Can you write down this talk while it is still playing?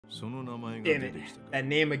Damn it, that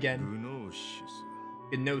name again.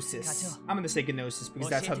 Gnosis. I'm gonna say Gnosis because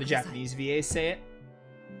that's how the Japanese VAs say it.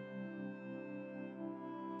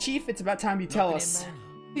 Chief, it's about time you tell us.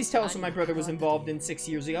 Please tell us what my brother was involved in 6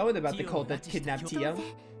 years ago and about the cult that kidnapped Tio.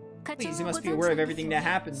 Please, you must be aware of everything that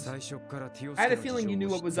happened. I had a feeling you knew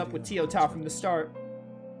what was up with Tio Ta from the start.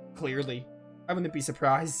 Clearly. I wouldn't be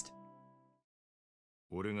surprised.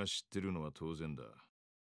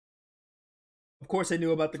 Of course I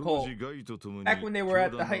knew about the cult. Back when they were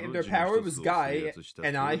at the height of their power, it was Guy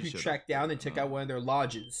and I who tracked down and took out one of their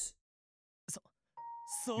lodges.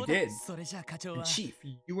 You did. And Chief,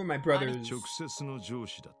 you were my brother's...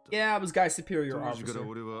 Yeah, I was Guy's superior officer.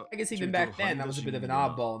 I guess even back then, I was a bit of an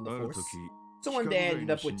oddball in the force. So one day I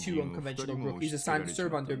ended up with 2 unconventional rookies assigned to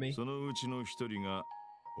serve under me. One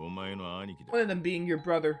of them being your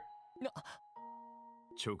brother.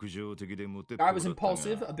 Guy was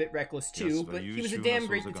impulsive, a bit reckless too, but he was a damn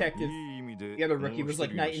great detective. The other rookie was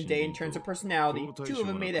like night and day in terms of personality. 2 of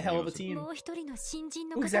them made a hell of a team. Who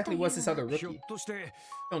exactly was this other rookie?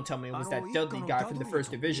 Don't tell me it was that Dudley guy from the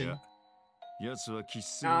 1st Division.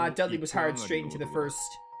 Nah, Dudley was hired straight into the 1st.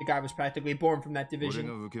 The guy was practically born from that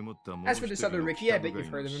division. As for this other Ricky, I bet you've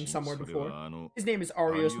heard of him somewhere before. His name is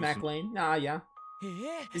Arios MacLane. Ah, yeah.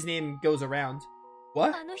 His name goes around.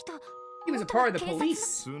 What? He was a part of the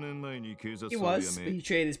police. He was, but he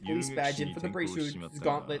traded his police badge in for the bracelet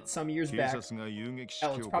gauntlet some years back.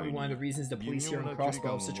 Hell, it's probably one of the reasons the police here in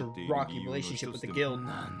Crossbow have such a rocky relationship with the guild.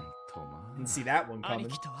 Didn't see that one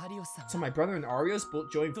coming. So my brother and Arios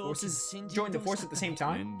both joined the force at the same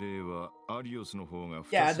time?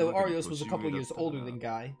 Yeah, though Arios was a couple years older than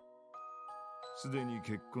Guy. And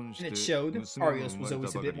it showed. Arios was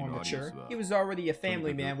always a bit more mature. He was already a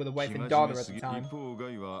family man with a wife and daughter at the time.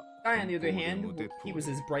 Guy, on the other hand, he was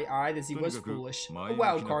as bright-eyed as he was foolish. A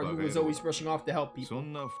wild card who was always rushing off to help people.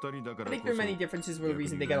 I think their many differences were the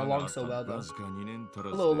reason they got along so well, though. A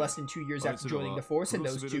little less than 2 years after joining the force, and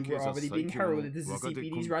those 2 were already being heralded as the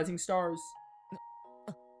CPD's rising stars.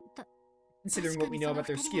 Considering what we know about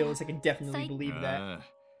their skills, I can definitely believe that.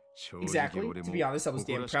 Exactly. To be honest, I was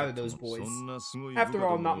damn proud of those boys. After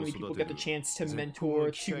all, not many people get the chance to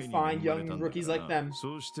mentor 2 fine young rookies like them.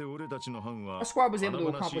 Our squad was able to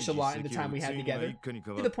accomplish a lot in the time we had together,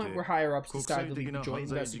 to the point where higher-ups decided to leave the joint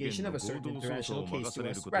investigation of a certain international case to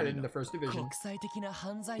us, rather than the 1st Division.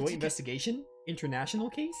 Joint investigation? International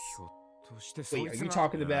case? Wait, are you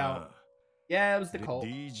talking about... Yeah, it was the cult.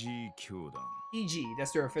 DG,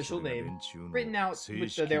 that's their official name. Written out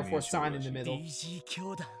with the therefore sign in the middle.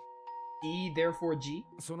 D, therefore G?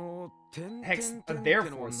 Hex, a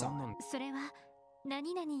therefore sign.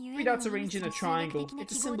 3 dots arranged in a triangle.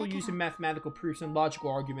 It's a symbol used in mathematical proofs and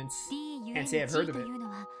logical arguments. Can't say I've heard of it.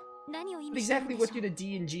 But exactly what do the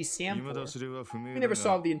D and G stand for? We never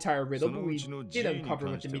solved the entire riddle, but we did uncover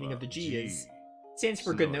what the meaning of the G is. It stands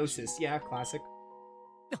for Gnosis. Yeah, classic.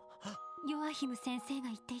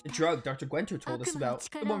 The drug Dr. Gwenter told us about,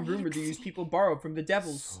 the one rumored to use people borrowed from the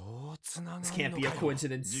devils. This can't be a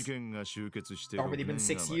coincidence. It's already been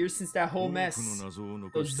 6 years since that whole mess.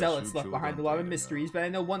 Those zealots left behind a lot of mysteries, but I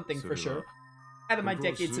know one thing for sure. Out of my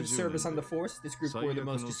decades of service on the force, this group were the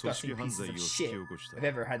most disgusting pieces of shit I've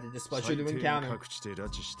ever had the displeasure to encounter.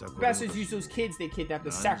 The bastards used those kids they kidnapped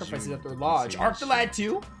as sacrifices at their lodge. Arc the Lad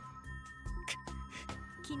 2?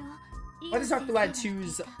 Why does Arc the Lad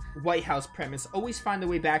 2's White House premise always find a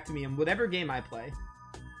way back to me in whatever game I play?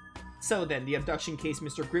 So then, the abduction case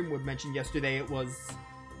Mr. Grimwood mentioned yesterday, it was...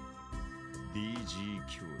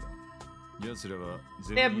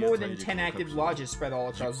 They have more than 10 active lodges spread all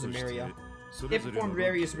across Zemeria. They performed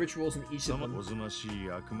various rituals in each of them.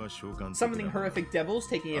 Summoning horrific devils,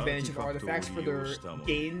 taking advantage of artifacts for their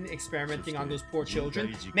gain, experimenting on those poor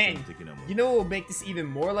children. Man, you know what would make this even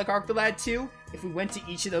more like Arc the Lad 2? If we went to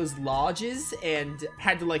each of those lodges and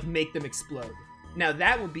had to, like, make them explode. Now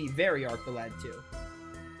that would be very Arc the Lad 2.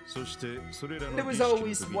 And there was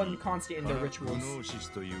always one constant in their rituals.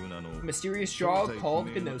 A mysterious drug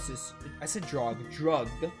called Gnosis. I said drug.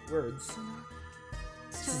 Words.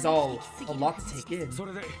 This is all a lot to take in.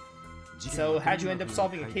 So, how'd you end up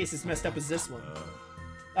solving a case as messed up as this one?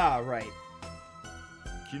 Ah, right.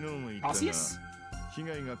 Cassius?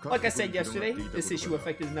 Like I said yesterday, this issue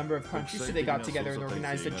affected a number of countries, so they got together and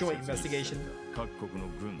organized a joint investigation.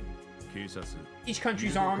 Each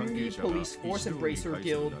country's army, police force, and bracer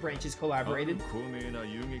guild branches collaborated.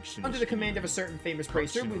 Under the command of a certain famous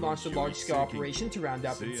bracer, we launched a large-scale operation to round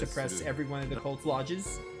up and suppress every one of the cult's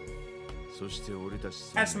lodges.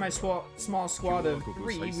 As for my small squad of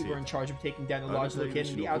 3, we were in charge of taking down a lodge located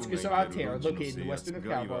in the outskirts of Altair, located in the western of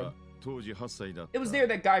Calvard. It was there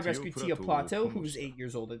that Guy rescued Tia Plateau, who was 8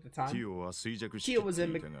 years old at the time. Tia was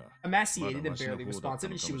emaciated and barely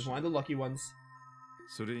responsive, and she was one of the lucky ones.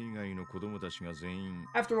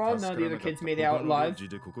 After all, none of the other kids made it out alive.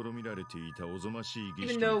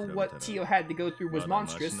 Even though what Tio had to go through was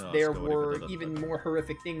monstrous, there were even more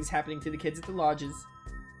horrific things happening to the kids at the lodges.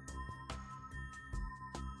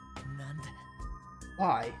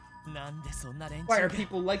 Why? Why are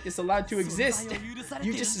people like this allowed to exist?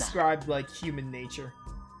 You just described, like, human nature.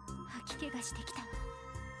 I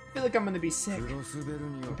feel like I'm gonna be sick.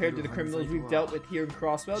 Compared to the criminals we've dealt with here in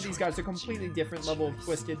Crosswell, these guys are a completely different level of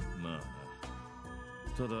twisted.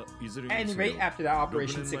 At any rate, after that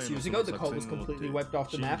operation 6 years ago, the cult was completely wiped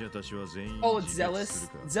off the map. All its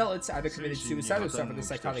zealots either committed suicide or suffered a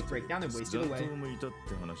psychotic breakdown and wasted away.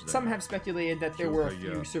 Some have speculated that there were a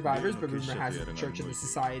few survivors, but rumor has it the church and the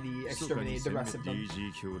society exterminated the rest of them.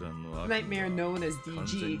 The nightmare known as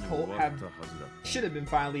DG cult should have been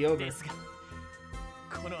finally over.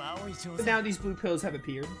 But now these blue pills have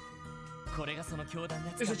appeared.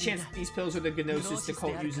 There's a chance that these pills are the gnosis the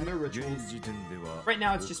cult used in their rituals. Right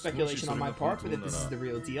now it's just speculation on my part, but if this is the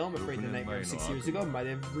real deal, I'm afraid the nightmare of 6 years ago might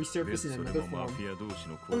have resurfaced in another form.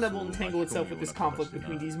 One that will entangle itself with this conflict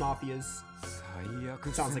between these mafias.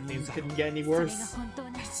 Sounds like things couldn't get any worse.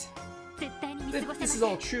 But if this is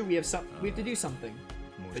all true, we have to do something.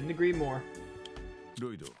 Couldn't agree more.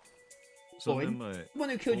 Lloyd, the one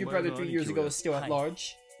who killed your brother 3 years ago is still at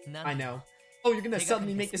large. I know. Oh, you're gonna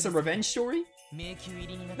suddenly make this a revenge story?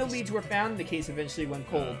 No leads were found, and the case eventually went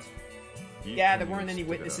cold. Yeah, there weren't any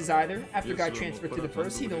witnesses either. After Guy transferred to the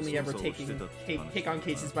first, he'd only ever take on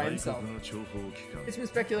cases by himself. It's been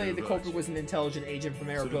speculated the culprit was an intelligent agent from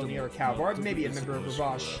Aragonia or Calvar, maybe a member of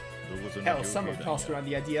Ravash. Hell, some have tossed around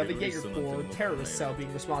the idea of a Jaeger Corps terrorist cell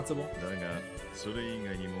being responsible.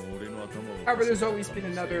 However, there's always been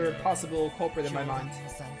another possible culprit in my mind.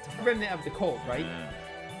 A remnant of the cult, right?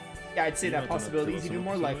 Yeah, I'd say that possibility is even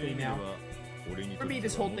more likely now. For me,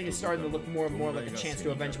 this whole thing is starting to look more and more like a chance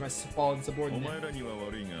to avenge my fallen subordinate.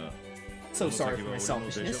 So sorry for my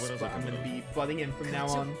selfishness, but I'm gonna be butting in from now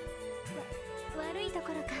on.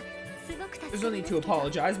 There's no need to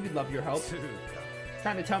apologize, we'd love your help.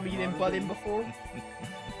 Trying to tell me you didn't butt in before?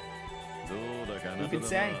 Who could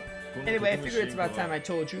say? Anyway, I figured it's about time I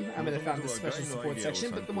told you. I'm gonna found this special support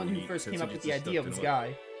section, but the one who first came up with the idea was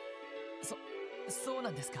Guy.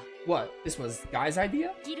 What? This was Guy's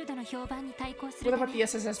idea? What about the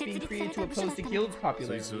SSS being created to oppose the guild's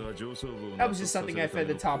popularity? That was just something I fed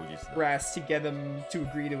the top brass to get them to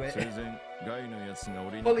agree to it.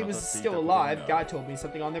 While he was still alive, Guy told me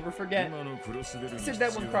something I'll never forget. He said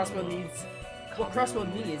that what Crosswell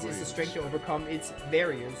needs is the strength to overcome its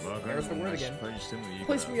barriers. There's the word again. A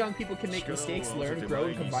place where young people can make mistakes, learn, grow,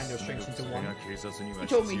 and combine their strengths into one. He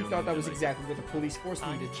told me he thought that was exactly what the police force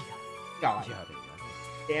needed. God.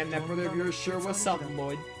 Damn, that brother of yours sure was something,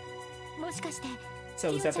 Lloyd.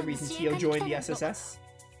 So is that the reason Tio joined the SSS?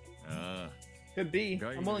 Could be.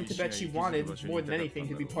 I'm willing to bet she wanted, more than anything,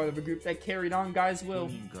 to be part of a group that carried on Guy's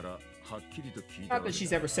will. Not that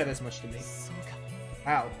she's ever said as much to me.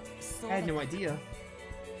 Wow. I had no idea.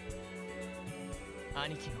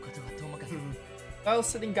 Well,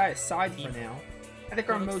 setting Guy aside for now, I think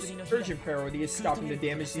our most urgent priority is stopping the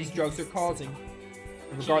damage these drugs are causing.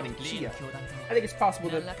 And regarding Tia, I think it's possible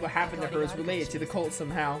that what happened to her is related to the cult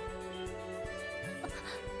somehow.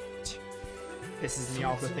 Pisses me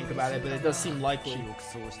off to think about it, but it does seem likely.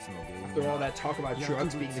 After all that talk about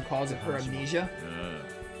drugs being the cause of her amnesia.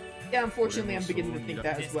 Yeah, unfortunately I'm beginning to think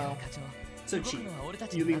that as well. So Chief,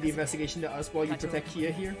 you leave the investigation to us while you protect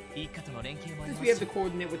Tia here? Since we have to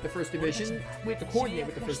coordinate with the First Division,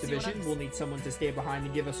 we'll need someone to stay behind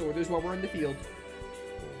and give us orders while we're in the field.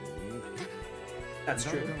 That's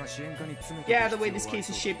true. Yeah, the way this case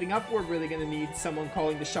is shaping up, we're really gonna need someone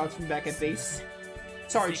calling the shots from back at base.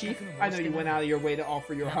 Sorry, Chief. I know you went out of your way to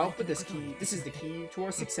offer your help, but this is the key to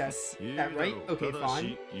our success. That right? Okay,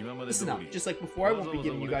 fine. Listen up. Just like before, I won't be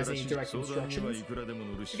giving you guys any direct instructions.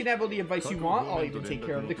 You can have all the advice you want, I'll even take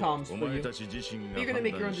care of the comms for you. But you're gonna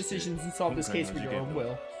make your own decisions and solve this case for your own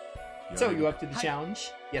will. So, you up to the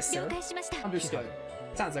challenge? Yes, sir. Understood.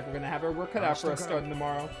 Sounds like we're gonna have our work cut out for us starting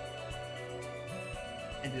tomorrow.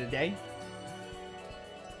 End of the day.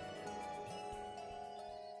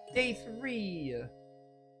 Day 3.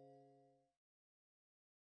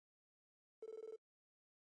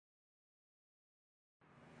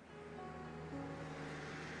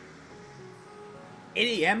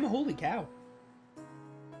 $8 AM? Holy cow.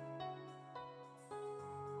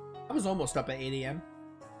 I was almost up at 8 AM.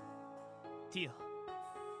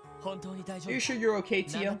 Are you sure you're okay,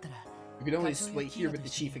 Tia? You could always wait here with the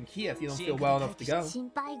Chief and Kia if you don't feel well enough to go.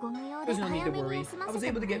 There's no need to worry. I was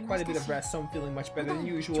able to get quite a bit of rest, so I'm feeling much better than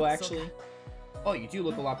usual, actually. Oh, you do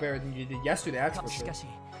look a lot better than you did yesterday, that's for sure.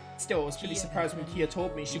 Still, I was pretty surprised when Kia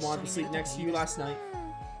told me she wanted to sleep next to you last night.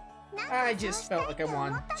 I just felt like I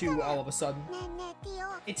wanted to all of a sudden.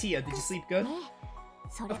 Hey Tia, did you sleep good?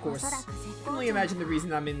 Of course. I can only imagine the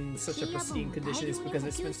reason I'm in such a pristine condition is because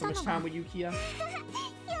I spent so much time with you, Kia.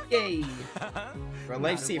 Yay! You're a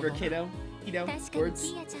lifesaver, kiddo.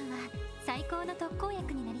 Words.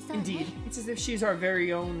 Indeed, it's as if she's our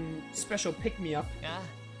very own special pick-me-up.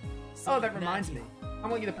 Oh, that reminds me. I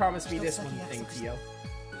want you to promise me this one thing, Kyo.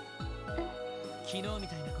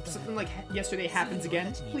 If something like yesterday happens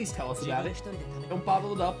again, please tell us about it. Don't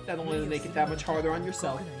bottle it up, that'll only make it that much harder on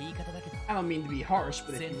yourself. I don't mean to be harsh,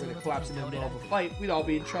 but if you were to collapse in the middle of a fight, we'd all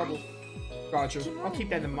be in trouble. Roger, I'll keep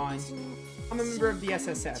that in mind. I'm a member of the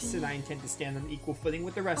SSS, and I intend to stand on equal footing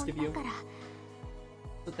with the rest of you.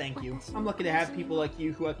 So thank you. I'm lucky to have people like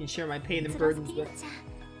you who I can share my pain and burdens with.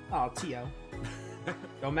 Oh, Tio.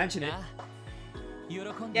 Don't mention it.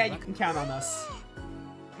 Yeah, you can count on us.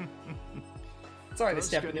 Sorry to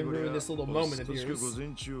step in and ruin this little moment of yours.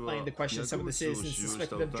 Planning to question some of the citizens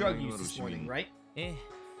suspected of drug use this morning, right?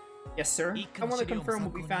 Yes, sir. I want to confirm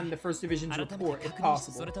what we found in the First Division's report, if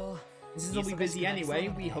possible. Since we'll be busy anyway,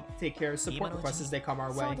 we hope to take care of support requests as they come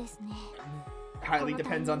our way. It highly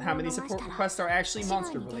depends on how many support requests are actually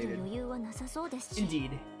monster-related.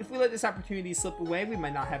 Indeed, if we let this opportunity slip away, we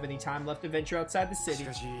might not have any time left to venture outside the city.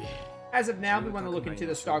 As of now, we want to look into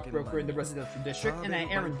the stockbroker in the residential district and an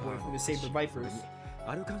errand boy for the Saber Vipers.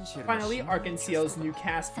 Finally, Arc NCO's new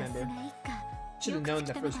cast member. Should have known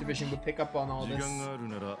that First Division would pick up on all this.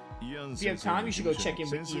 If you have time, you should go check in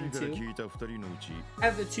with Ian too.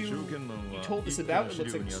 Out of the two you told us about, it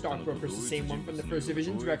looks like the stockbroker's the same one from the First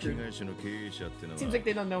Division's record. Seems like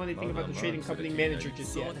they don't know anything about the trading company manager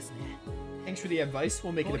just yet. Thanks for the advice,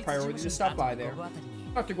 we'll make it a priority to stop by there.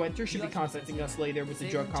 Dr. Gwenter should be contacting us later with the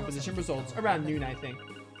drug composition results, around noon I think.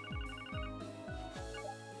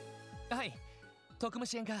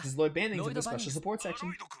 This is Lloyd Bannings of the Special Support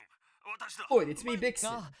Section. Lloyd, it's me,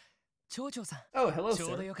 Bixen. Oh, hello,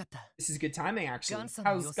 sir. This is good timing, actually.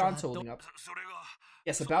 How's Gaunt's holding up?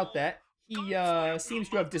 Yes, about that. He, seems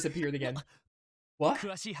to have disappeared again. What?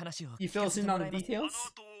 You fill us in on the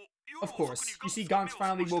details? Of course. You see, Gaunt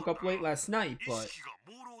finally woke up late last night, but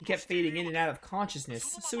he kept fading in and out of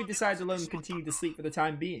consciousness, so we decided to let him continue to sleep for the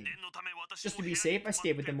time being. Just to be safe, I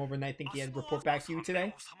stayed with him overnight thinking I'd report back to you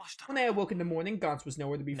today. When I awoke in the morning, Gaunt was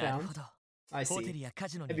nowhere to be found. I see.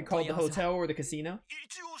 Have you called the hotel or the casino?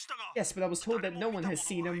 Yes, but I was told that no one has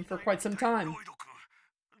seen him for quite some time.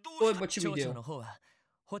 Lloyd, what should we do?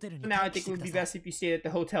 For now, I think it would be best if you stayed at the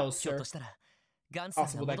hotel, sir.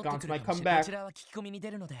 Possible that Gaunt might come back.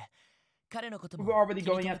 We're already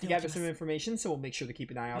going out to gather some information, so we'll make sure to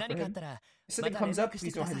keep an eye out for him. If something comes up,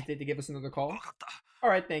 please don't hesitate to give us another call.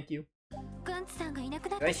 Alright, thank you. Did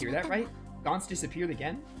I hear that right? Gaunt's disappeared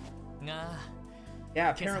again?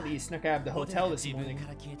 Yeah, apparently he snuck out of the hotel this morning,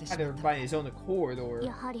 either by his own accord or...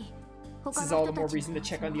 This is all the more reason to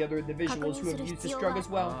check on the other individuals who have used this drug as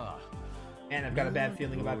well. And I've got a bad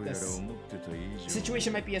feeling about this. The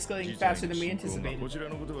situation might be escalating faster than we anticipated.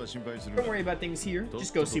 Don't worry about things here,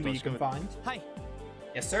 just go see what you can find.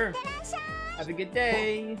 Yes, sir. Have a good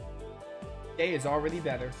day. Day is already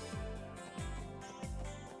better.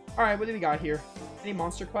 Alright, what do we got here? Any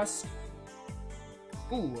monster quests?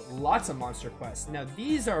 Ooh, lots of monster quests. Now,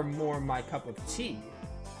 these are more my cup of tea.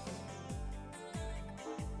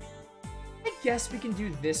 I guess we can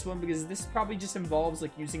do this one, because this probably just involves,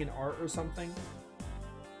 like, using an art or something.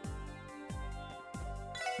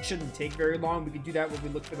 Shouldn't take very long. We could do that when we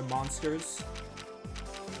look for the monsters.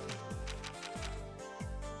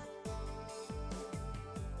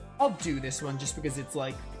 I'll do this one just because it's,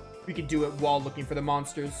 like, we could do it while looking for the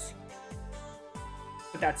monsters.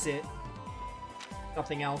 But that's it.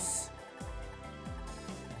 Nothing else.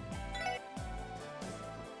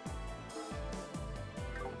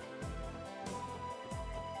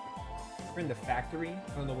 We're in the factory.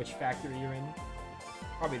 I don't know which factory you're in.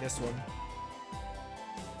 Probably this one.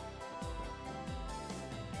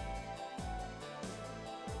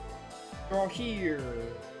 You're all here.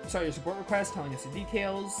 Saw your support request, telling us the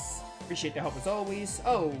details. Appreciate the help as always.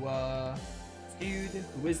 Oh, dude,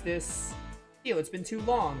 who is this? Teal, it's been too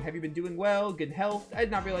long. Have you been doing well? Good health? I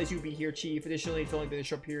did not realize you'd be here, Chief. Additionally, it's only been a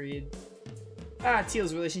short period.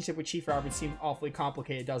 Teal's relationship with Chief Robert seemed awfully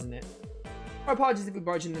complicated, doesn't it? Our apologies if we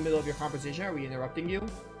barge in the middle of your conversation. Are we interrupting you?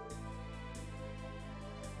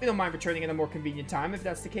 We don't mind returning at a more convenient time, if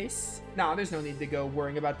that's the case. Nah, there's no need to go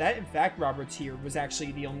worrying about that. In fact, Robert's here was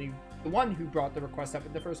actually the only the one who brought the request up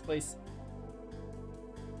in the first place.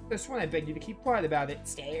 This one I begged you to keep quiet about it.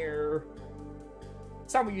 Stare.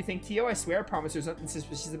 It's not what you think, Tio. I swear, I promise there's nothing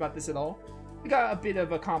suspicious about this at all. We got a bit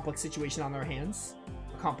of a complex situation on our hands.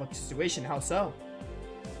 A complex situation? How so?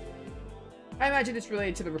 I imagine it's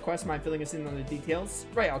related to the request. Mind filling us in on the details?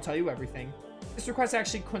 Right, I'll tell you everything. This request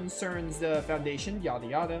actually concerns the Foundation, yada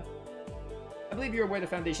yada. I believe you're aware the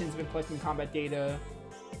Foundation has been collecting combat data.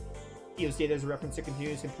 Tio's data is a reference to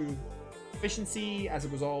continuous improved efficiency. As a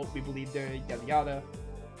result, we believe they're yada yada.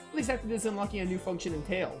 At least after this, unlocking a new function and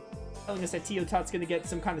tail. Telling us that Tio Tut's gonna get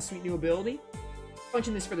some kind of sweet new ability?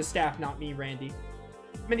 Function is for the staff, not me, Randy.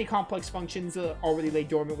 Many complex functions already lay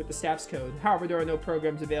dormant with the staff's code. However, there are no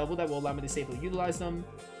programs available that will allow me to safely utilize them.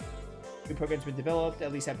 New programs have been developed.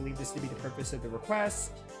 At least I believe this to be the purpose of the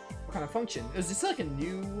request. What kind of function? Is this like a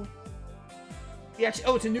new...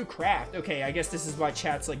 Oh, it's a new craft. Okay, I guess this is why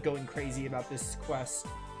chat's like going crazy about this quest.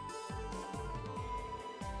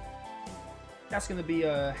 That's gonna be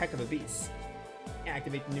a heck of a beast.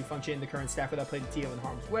 Activate the new function. The current staff without putting Tio in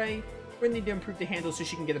harm's way. We're gonna need to improve the handle so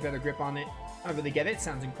she can get a better grip on it. I don't really get it.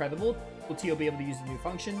 Sounds incredible. Will Tio be able to use the new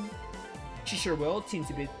function? She sure will. It seems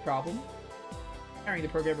to be a problem. Carrying the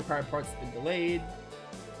program required parts has been delayed.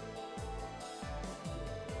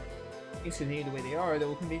 Things continue the way they are. That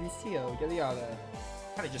will convenience Tio. Yada yada.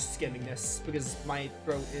 Kind of just skimming this because my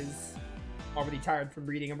throat is already tired from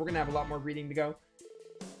reading, and we're gonna have a lot more reading to go.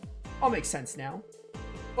 All makes sense now.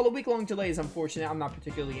 While a week-long delay is unfortunate, I'm not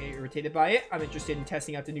particularly irritated by it. I'm interested in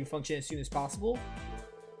testing out the new function as soon as possible.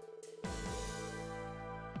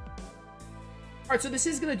 Alright, so this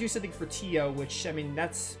is going to do something for Tio, which, I mean,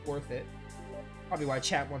 that's worth it. Probably why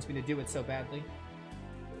chat wants me to do it so badly.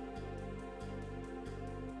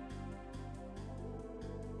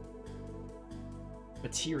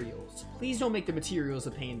 Materials. Please don't make the materials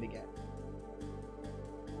a pain to get.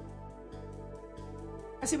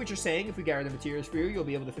 I see what you're saying. If we gather the materials for you, you'll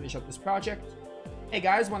be able to finish up this project. Hey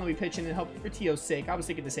guys, why don't we pitch in and help for Tio's sake? I was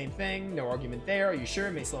thinking the same thing. No argument there. Are you sure?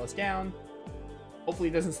 It may slow us down. Hopefully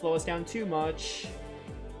it doesn't slow us down too much.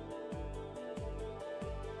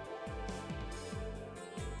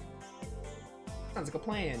 Sounds like a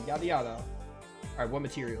plan. Yada yada. Alright, what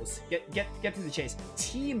materials? Get to the chase.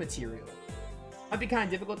 Tea material. Might be kind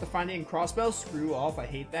of difficult to find it in Crossbell. Screw off. I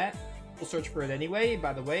hate that. We'll search for it anyway.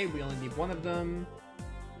 By the way, we only need one of them.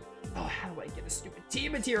 Oh, how do I get a stupid tea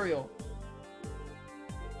material?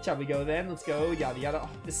 Shall we go then? Let's go. Yada yada. Oh,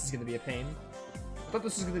 this is going to be a pain. I thought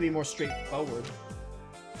this was going to be more straightforward.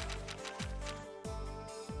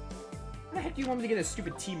 How the heck do you want me to get a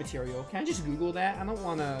stupid tea material? Can I just Google that? I don't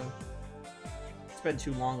want to spend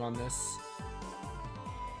too long on this.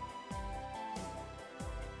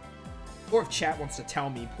 Or if chat wants to tell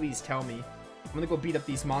me, please tell me. I'm gonna go beat up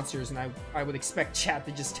these monsters, and I would expect chat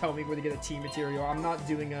to just tell me where to get a tea material. I'm not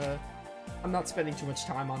doing a... I'm not spending too much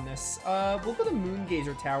time on this. We'll go to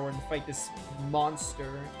Moongazer Tower and fight this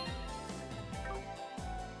monster.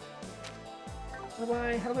 How do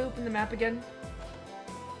I open the map again?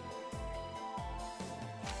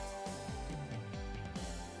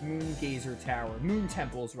 Moongazer Tower. Moon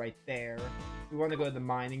Temple's right there. We want to go to the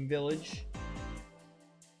mining village.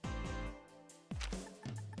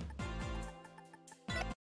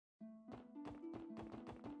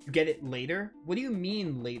 Get it later? What do you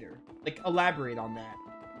mean later? Like, elaborate on that.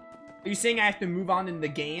 Are you saying I have to move on in the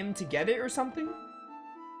game to get it or something?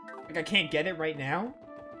 Like, I can't get it right now?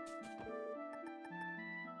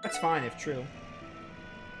 That's fine if true.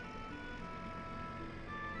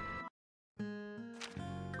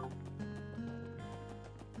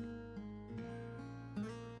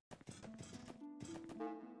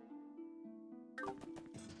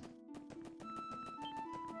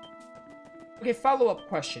 Okay, follow-up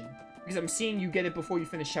question. Because I'm seeing you get it before you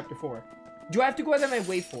finish Chapter 4. Do I have to go out of my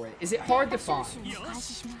way for it? Is it hard to find?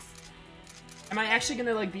 Am I actually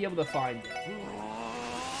gonna, like, be able to find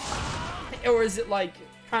it? Or is it, like,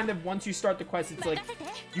 kind of once you start the quest, it's like,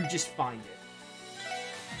 you just find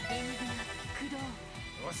it?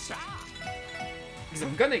 Because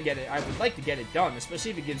I'm gonna get it. I would like to get it done,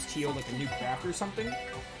 especially if it gives Tio, like, a new craft or something.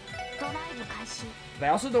 But I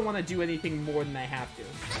also don't want to do anything more than I have to.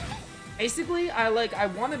 Basically, I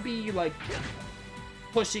want to be, like,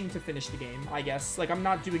 pushing to finish the game, I guess. Like, I'm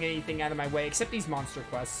not doing anything out of my way, except these monster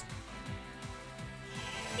quests.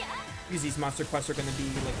 Because these monster quests are going to be,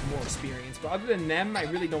 like, more experience. But other than them, I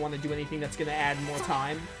really don't want to do anything that's going to add more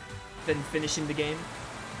time than finishing the game.